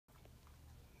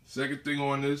Second thing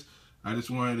on this, I just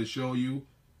wanted to show you,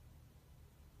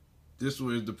 this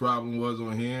was the problem was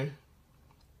on here.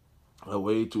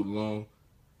 Way too long.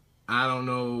 I don't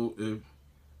know if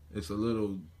it's a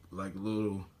little, like a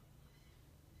little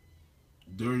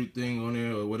dirty thing on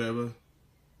there or whatever,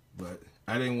 but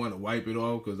I didn't want to wipe it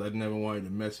off because I never wanted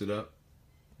to mess it up.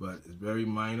 But it's very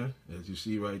minor, as you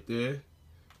see right there.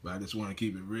 But I just want to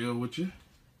keep it real with you.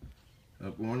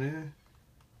 Up on there.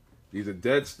 These are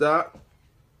dead stock.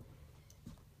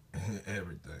 And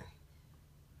everything.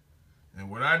 And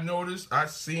what I noticed, I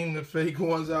seen the fake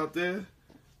ones out there,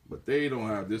 but they don't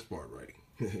have this part right.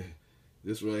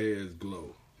 This right here is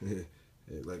glow.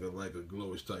 It's like a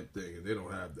glowish type thing, and they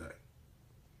don't have that.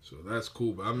 So that's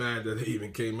cool, but I'm mad that they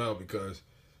even came out because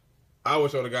I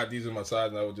wish I would have got these in my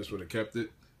size and I just would have kept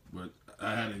it. But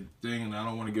I had a thing and I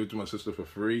don't want to give it to my sister for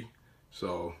free.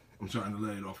 So I'm trying to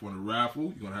let it off on a raffle.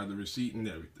 You're going to have the receipt and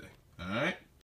everything. All right?